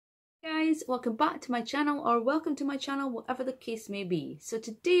guys, welcome back to my channel, or welcome to my channel, whatever the case may be. So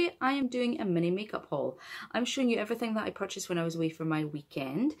today I am doing a mini makeup haul. I'm showing you everything that I purchased when I was away for my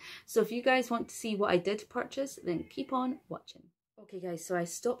weekend. So if you guys want to see what I did purchase, then keep on watching. Okay guys, so I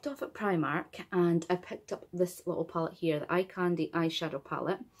stopped off at Primark and I picked up this little palette here, the Eye Candy eyeshadow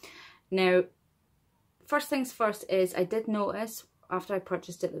palette. Now, first things first is I did notice after I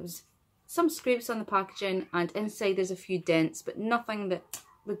purchased it there was some scrapes on the packaging, and inside there's a few dents, but nothing that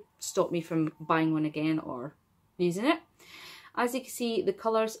would stop me from buying one again or using it. As you can see, the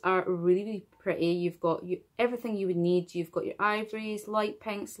colours are really, really pretty. You've got everything you would need. You've got your ivories, light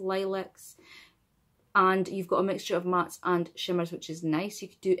pinks, lilacs, and you've got a mixture of mattes and shimmers, which is nice. You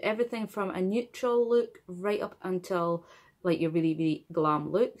could do everything from a neutral look right up until like your really, really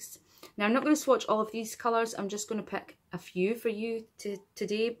glam looks. Now, I'm not going to swatch all of these colours. I'm just going to pick a few for you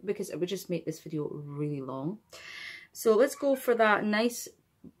today because it would just make this video really long. So let's go for that nice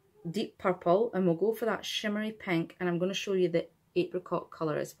deep purple, and we'll go for that shimmery pink, and I'm going to show you the apricot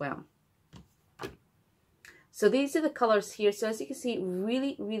colour as well. So these are the colours here. So as you can see,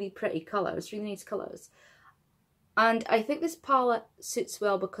 really, really pretty colours, really nice colours. And I think this palette suits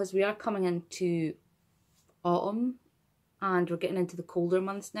well because we are coming into autumn and we're getting into the colder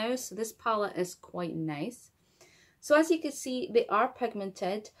months now. So this palette is quite nice. So as you can see, they are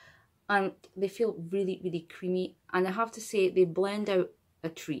pigmented and they feel really, really creamy. And I have to say, they blend out a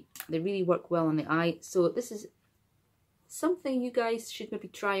treat. They really work well on the eye. So this is something you guys should maybe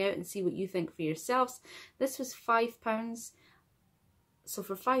try out and see what you think for yourselves. This was £5. So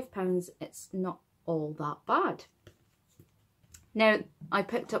for £5, it's not all that bad. Now, I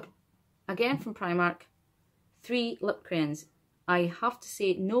picked up, again from Primark, 3 lip crayons. I have to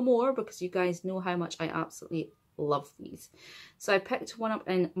say no more because you guys know how much I absolutely love these. So I picked one up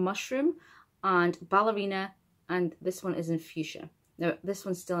in Mushroom and Ballerina, and this one is in Fuchsia. Now this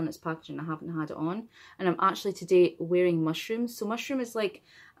one's still in its packaging, I haven't had it on, and I'm actually today wearing Mushroom. So Mushroom is like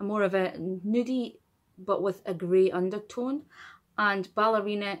a more of a nudie but with a grey undertone, and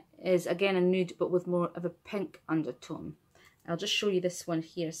Ballerina is again a nude but with more of a pink undertone. I'll just show you this one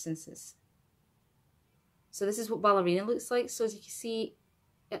here since it's... So this is what Ballerina looks like. So as you can see,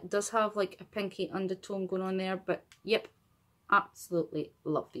 it does have like a pinky undertone going on there, but yep, absolutely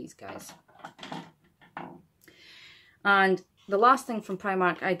love these guys. And the last thing from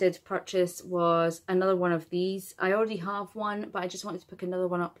Primark I did purchase was another one of these. I already have one, but I just wanted to pick another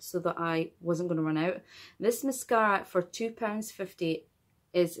one up so that I wasn't going to run out. This mascara for £2.50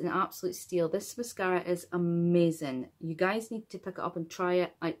 is an absolute steal. This mascara is amazing. You guys need to pick it up and try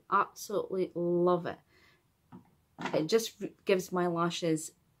it. I absolutely love it. It just gives my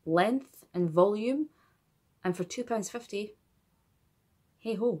lashes length and volume, and for £2.50,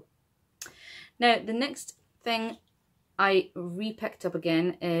 hey ho. Now the next thing I re-picked up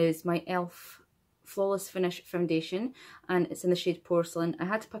again is my e.l.f. Flawless Finish foundation, and it's in the shade Porcelain. I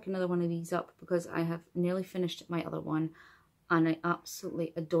had to pick another one of these up because I have nearly finished my other one, and I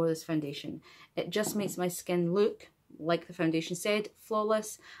absolutely adore this foundation. It just makes my skin look, like the foundation said,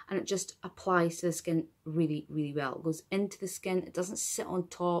 flawless, and it just applies to the skin really, really well. It goes into the skin, it doesn't sit on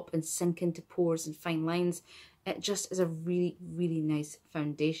top and sink into pores and fine lines. It just is a really, really nice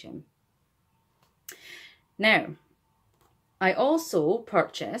foundation. Now, I also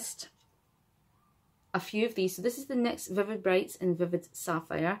purchased a few of these. So this is the NYX Vivid Brights in Vivid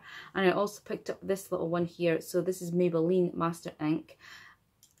Sapphire, and I also picked up this little one here. So this is Maybelline Master Ink.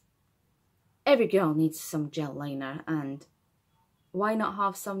 Every girl needs some gel liner, and why not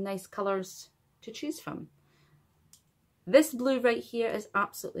have some nice colours to choose from? This blue right here is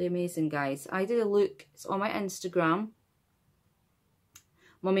absolutely amazing, guys. I did a look, it's on my Instagram,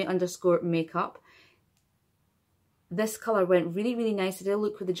 mummy_makeup. This colour went really, really nice. I did a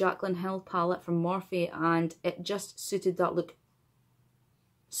look with the Jaclyn Hill palette from Morphe, and it just suited that look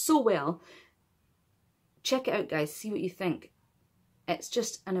so well. Check it out, guys. See what you think. It's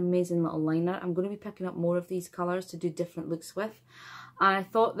just an amazing little liner. I'm going to be picking up more of these colours to do different looks with. And I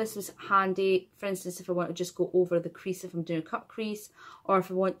thought this was handy, for instance, if I want to just go over the crease if I'm doing a cut crease, or if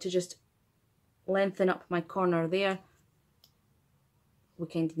I want to just lengthen up my corner there, we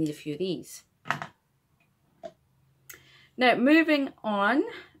kind of need a few of these. Now, moving on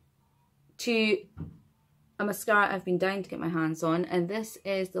to a mascara I've been dying to get my hands on, and this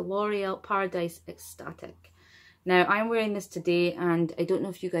is the L'Oreal Paradise Ecstatic. Now, I'm wearing this today, and I don't know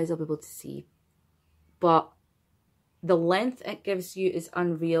if you guys will be able to see, but the length it gives you is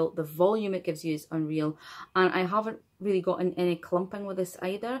unreal. The volume it gives you is unreal. And I haven't really gotten any clumping with this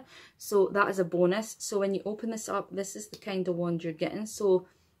either, so that is a bonus. So when you open this up, this is the kind of wand you're getting. So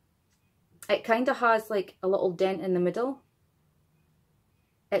it kind of has like a little dent in the middle,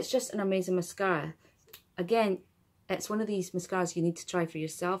 it's just an amazing mascara. Again, it's one of these mascaras you need to try for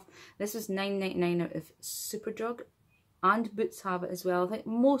yourself. This was $9.99 out of Superdrug, and Boots have it as well. I think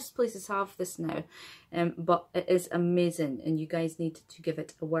most places have this now, but it is amazing, and you guys need to give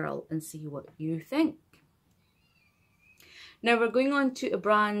it a whirl and see what you think. Now we're going on to a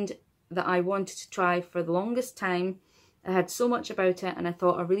brand that I wanted to try for the longest time. I had so much about it, and I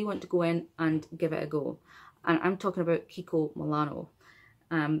thought I really want to go in and give it a go. And I'm talking about KIKO Milano.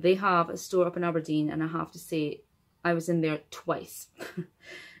 They have a store up in Aberdeen, and I have to say, I was in there twice.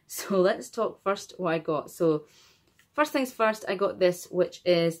 So let's talk first what I got. So first things first, I got this, which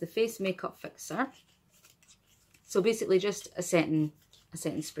is the face makeup fixer. So basically just a setting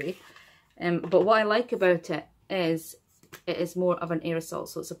spray. But what I like about it is more of an aerosol,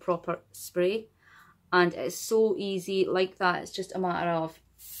 so it's a proper spray, and it's so easy like that. It's just a matter of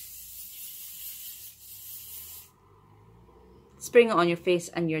spraying it on your face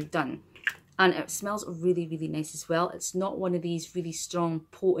and you're done. And it smells really, really nice as well. It's not one of these really strong,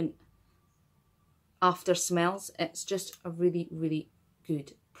 potent after smells. It's just a really, really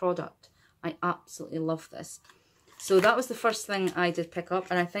good product. I absolutely love this. So that was the first thing I did pick up,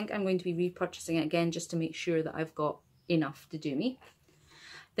 and I think I'm going to be repurchasing it again just to make sure that I've got enough to do me.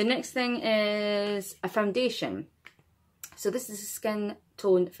 The next thing is a foundation. So this is a skin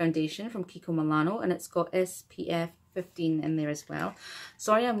tone foundation from KIKO Milano, and it's got SPF 15 in there as well.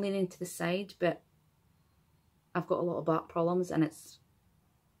 Sorry, I'm leaning to the side, but I've got a lot of back problems and it's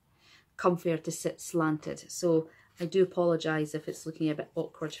comfier to sit slanted, so I do apologise if it's looking a bit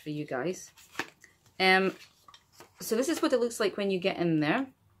awkward for you guys. So this is what it looks like when you get in there,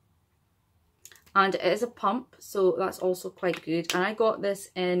 and it is a pump, so that's also quite good. And I got this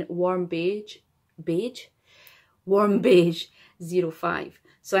in warm beige 05.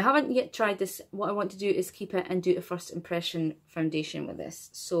 So I haven't yet tried this. What I want to do is keep it and do a first impression foundation with this.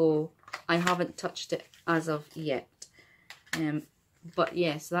 So I haven't touched it as of yet. But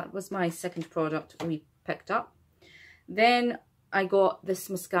yes, yeah, so that was my second product we picked up. Then I got this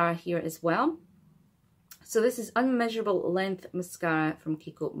mascara here as well. So this is Unmeasurable Length Mascara from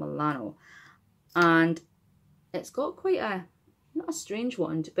KIKO Milano. And it's got quite a, not a strange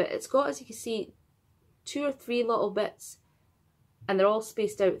wand, but it's got, as you can see, 2 or 3 little bits, and they're all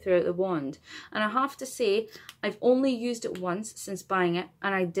spaced out throughout the wand. And I have to say, I've only used it once since buying it,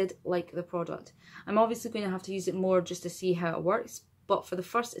 and I did like the product. I'm obviously going to have to use it more just to see how it works, but for the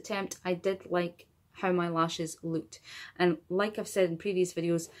first attempt, I did like how my lashes looked. And like I've said in previous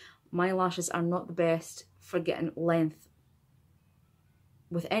videos, my lashes are not the best for getting length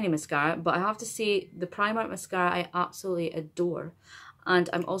with any mascara, but I have to say the Primark mascara I absolutely adore. And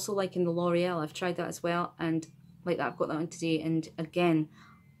I'm also liking the L'Oreal. I've tried that as well, and like that, I've got that on today, and again,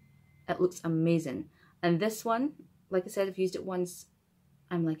 it looks amazing. And this one, like I said, I've used it once,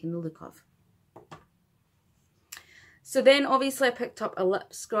 I'm liking the look of. So then obviously I picked up a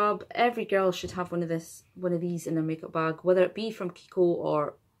lip scrub. Every girl should have one of these in their makeup bag, whether it be from KIKO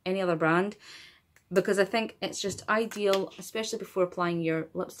or any other brand, because I think it's just ideal, especially before applying your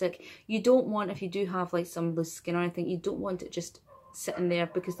lipstick. You don't want, if you do have like some loose skin or anything, you don't want it just sitting there,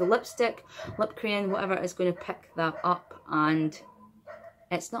 because the lipstick, lip crayon, whatever, is going to pick that up and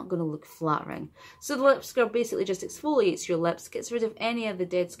it's not going to look flattering. So the lip scrub basically just exfoliates your lips, gets rid of any of the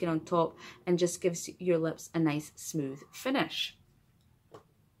dead skin on top, and just gives your lips a nice smooth finish.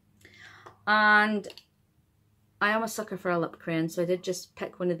 And I am a sucker for a lip crayon, so I did just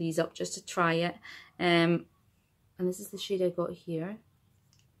pick one of these up just to try it. And this is the shade I got here.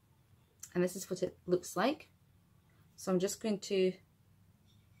 And this is what it looks like. So I'm just going to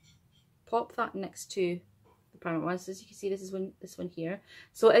pop that next to the Primark one. So as you can see, this one here.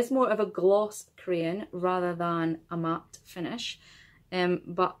 So it's more of a gloss crayon rather than a matte finish.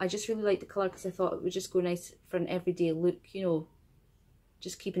 But I just really like the colour because I thought it would just go nice for an everyday look, you know,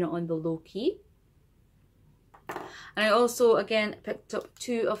 just keeping it on the low key. And I also, again, picked up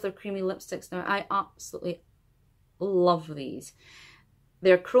 2 of their creamy lipsticks. Now, I absolutely love these.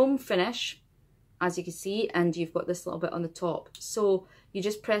 They're chrome finish, as you can see, and you've got this little bit on the top. So you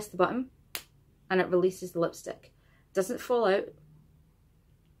just press the button and it releases the lipstick. Doesn't fall out.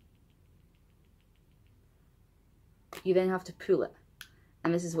 You then have to pull it.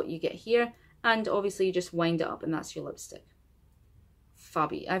 And this is what you get here. And obviously you just wind it up and that's your lipstick.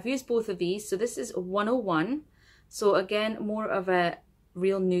 Fabby. I've used both of these. So this is 101. So again, more of a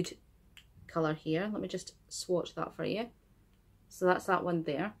real nude colour here. Let me just swatch that for you. So that's that one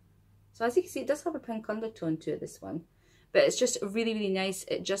there. So as you can see, it does have a pink undertone to it, this one. But it's just really, really nice.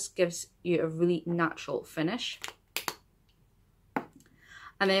 It just gives you a really natural finish.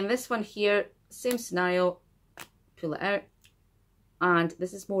 And then this one here, same scenario. Pull it out. and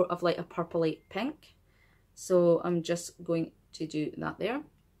this is more of like a purpley pink. So I'm just going to do that there.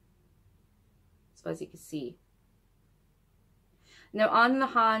 So as you can see. Now on the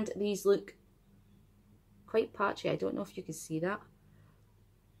hand, these look quite patchy. I don't know if you can see that.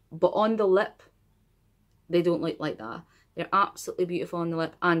 But on the lip, they don't look like that. They're absolutely beautiful on the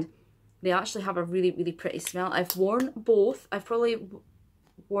lip, and they actually have a really, really pretty smell. I've worn both. I've probably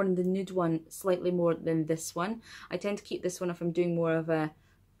worn the nude one slightly more than this one. I tend to keep this one if I'm doing more of a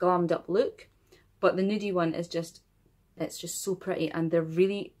glammed up look. But the nudie one is just, it's just so pretty, and they're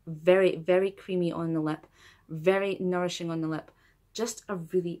really very, very creamy on the lip. Very nourishing on the lip. Just a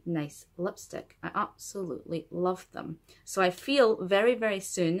really nice lipstick. I absolutely love them. So I feel very, very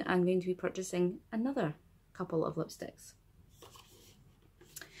soon I'm going to be purchasing another couple of lipsticks.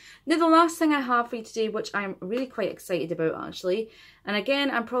 Now the last thing I have for you today, which I'm really quite excited about actually, and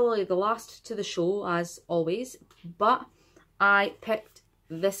again I'm probably the last to the show as always, but I picked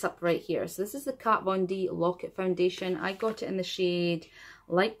this up right here. So this is the Kat Von D Lock-It Foundation. I got it in the shade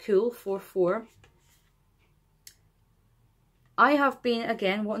Light Cool 44. I have been,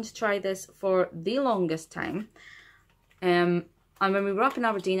 again, wanting to try this for the longest time. And when we were up in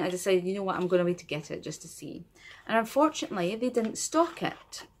Aberdeen, I decided, you know what, I'm going to wait to get it just to see. And unfortunately, they didn't stock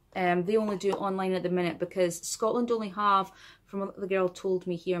it. They only do it online at the minute because Scotland only have, from what the girl told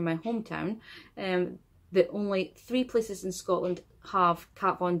me here in my hometown, that only 3 places in Scotland have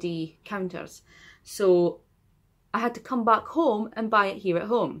Kat Von D counters. So I had to come back home and buy it here at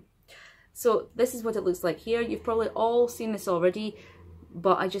home. So this is what it looks like here. You've probably all seen this already,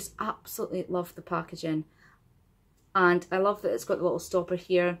 but I just absolutely love the packaging. And I love that it's got the little stopper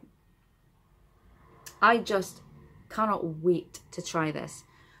here. I just cannot wait to try this.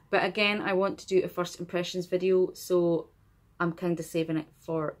 But again, I want to do a first impressions video, so I'm kind of saving it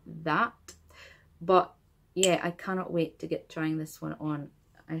for that. But yeah, I cannot wait to get trying this one on.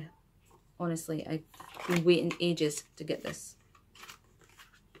 Honestly, I've been waiting ages to get this.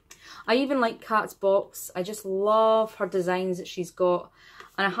 I even like Kat's box. I just love her designs that she's got.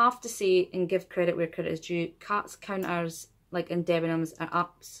 And I have to say, and give credit where credit is due, Kat's counters, like in Debenhams, are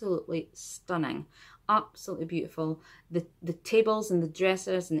absolutely stunning. Absolutely beautiful. The tables and the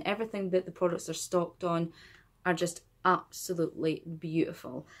dressers and everything that the products are stocked on are just absolutely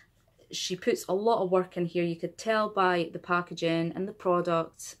beautiful. She puts a lot of work in here. You could tell by the packaging and the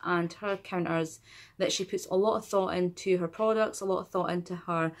products and her counters that she puts a lot of thought into her products, a lot of thought into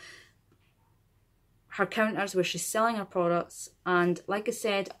her counters where she's selling her products. And like I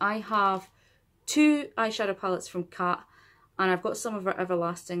said, I have 2 eyeshadow palettes from Kat, and I've got some of her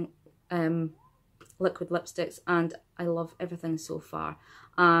Everlasting liquid lipsticks, and I love everything so far.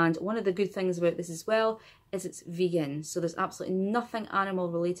 And one of the good things about this as well is it's vegan, so there's absolutely nothing animal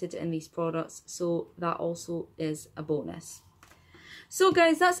related in these products, so that also is a bonus. So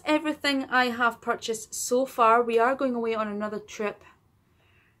guys, that's everything I have purchased so far. We are going away on another trip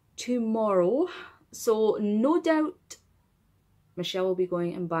tomorrow, so no doubt Michelle will be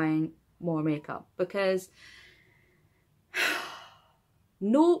going and buying more makeup, because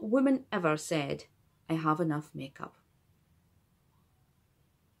no woman ever said, I have enough makeup.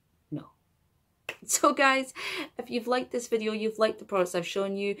 No. So guys, if you've liked this video, you've liked the products I've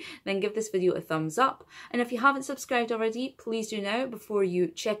shown you, then give this video a thumbs up. And if you haven't subscribed already, please do now before you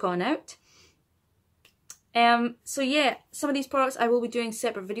check on out. So yeah, some of these products I will be doing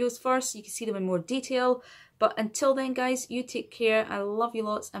separate videos for, so you can see them in more detail. But until then guys, you take care. I love you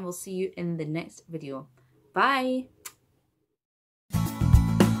lots, and we'll see you in the next video. Bye!